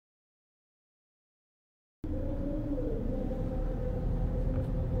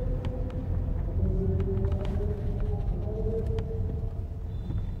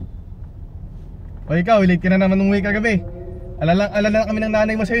O ikaw, late ka na naman umuwi kagabi. Alala kami ng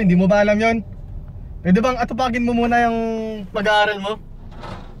nanay mo sa'yo, hindi mo ba alam yon? Pwede bang atupagin mo muna yung pag-aaral mo?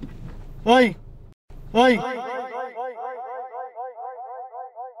 Hoy! Hoy!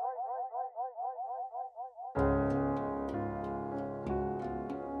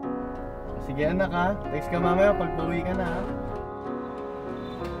 Sige anak ha, text ka mamaya pag pauwi ka na ha.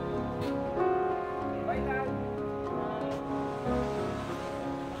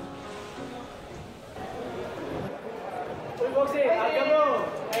 Uy, Boxy, aga mo!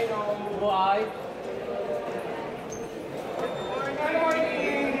 Ay, no, buhay. Good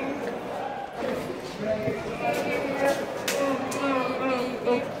morning!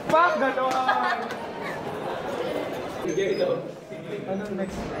 Pak, gano'n! Sige, ito. Anong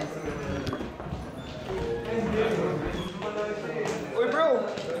next? Uy, bro!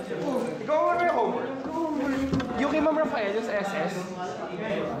 Ikaw mo na yung homework? Yung kay Ma'am Rafael, yung sa SS.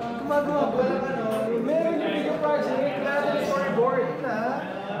 Gumagawa ko lang ano, meron yung video project natin yung storyboard na.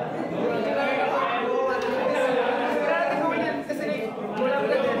 Kailangan gawin yan kasi wala mo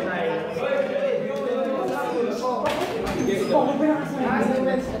na deadline.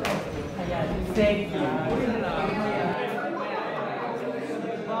 Thank you.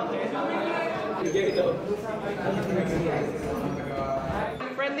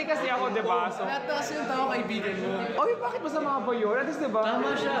 Friendly kasi ako, diba? So, Nataas yung tao kaibigan mo. oy, bakit masama ba yun? At least, diba?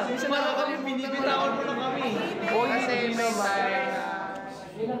 Tama siya. Para kami, binibitawan mo na kami. Oy, kasi may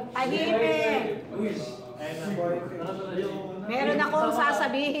Tahimik! Meron akong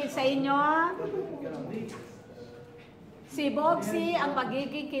sasabihin sa inyo. Si Boxy ang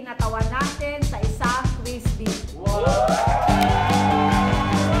magiging kinatawan natin sa isang quiz bee.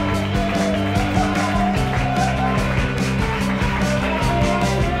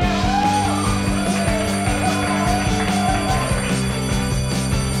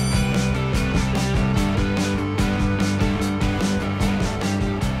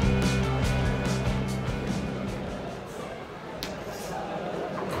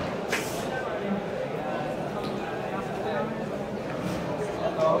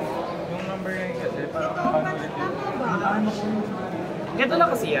 Yung number na yun kasi parang Ganito lang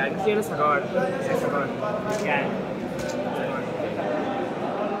kasi yan. Kasi yun ang sagot. Kasi sagot. Yan.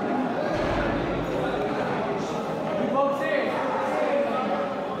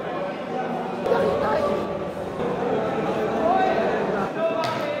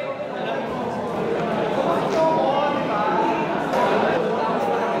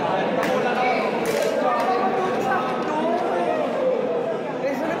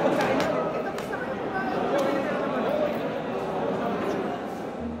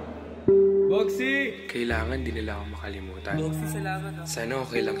 Boxy! Kailangan din nila ako makalimutan. Boxy, salamat ha. Sana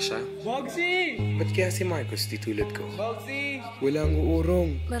okay lang siya. Boxy! Ba't kaya si Marcos di tulad ko? Boxy! Walang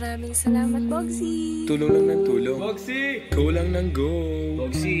uurong. Maraming salamat, Boxy. Tulong lang ng tulong. Boxy! Go lang ng go.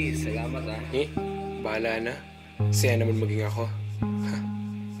 Boxy, salamat ha. Bahala na. Saya naman maging ako.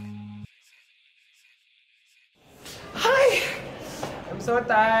 Hi! I'm so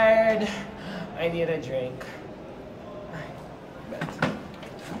tired. I need a drink.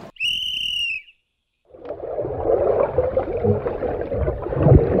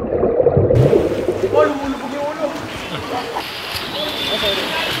 Oh, lumulubog yung ulo.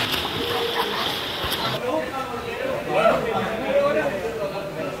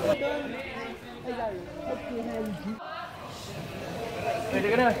 Pwede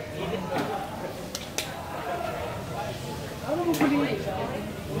ka na. Ano mo buli?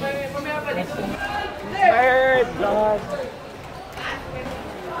 Pamaya pa dito. Tired, God.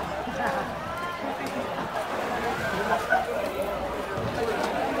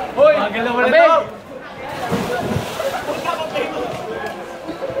 Hoy! Magal naman ito!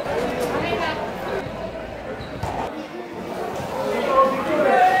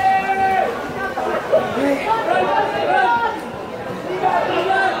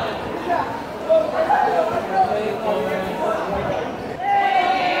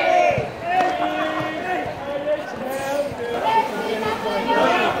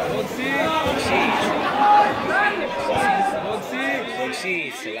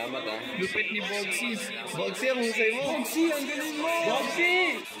 Boxy, salamat ha. Lupit ni Boxy. Boxy, ang husay mo. Boxy, ang galing mo.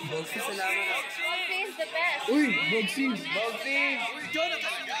 Boxy! Boxy, salamat ha. Boxy is the best. Uy, Boxy! Boxy!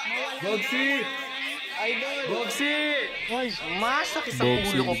 Boxy! Idol! Boxy! Hoy! Masakit sa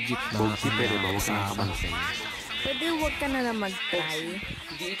ulo ko. Boxy, pero huwag ka nakakapansin. Pwede huwag ka na lang mag-try.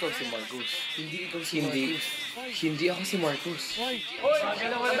 Hindi ikaw si Marcos. Hindi ikaw si Marcos. Hindi ako si Marcos. Hoy! Hoy! Magal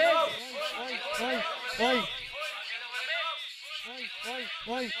naman ito! Hoy! Hoy!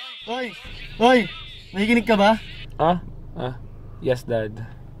 Hoy! Hoy! Hoy! Nakikinig ka ba? Yes, Dad.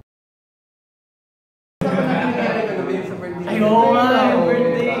 Oo nga,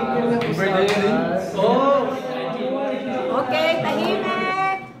 birthday. Birthday rin? Oo. Okay,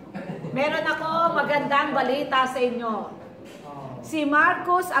 tahimik. Meron ako magandang balita sa inyo. Si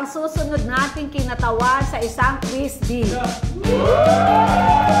Marcos ang susunod nating kinatawan sa isang quiz bee.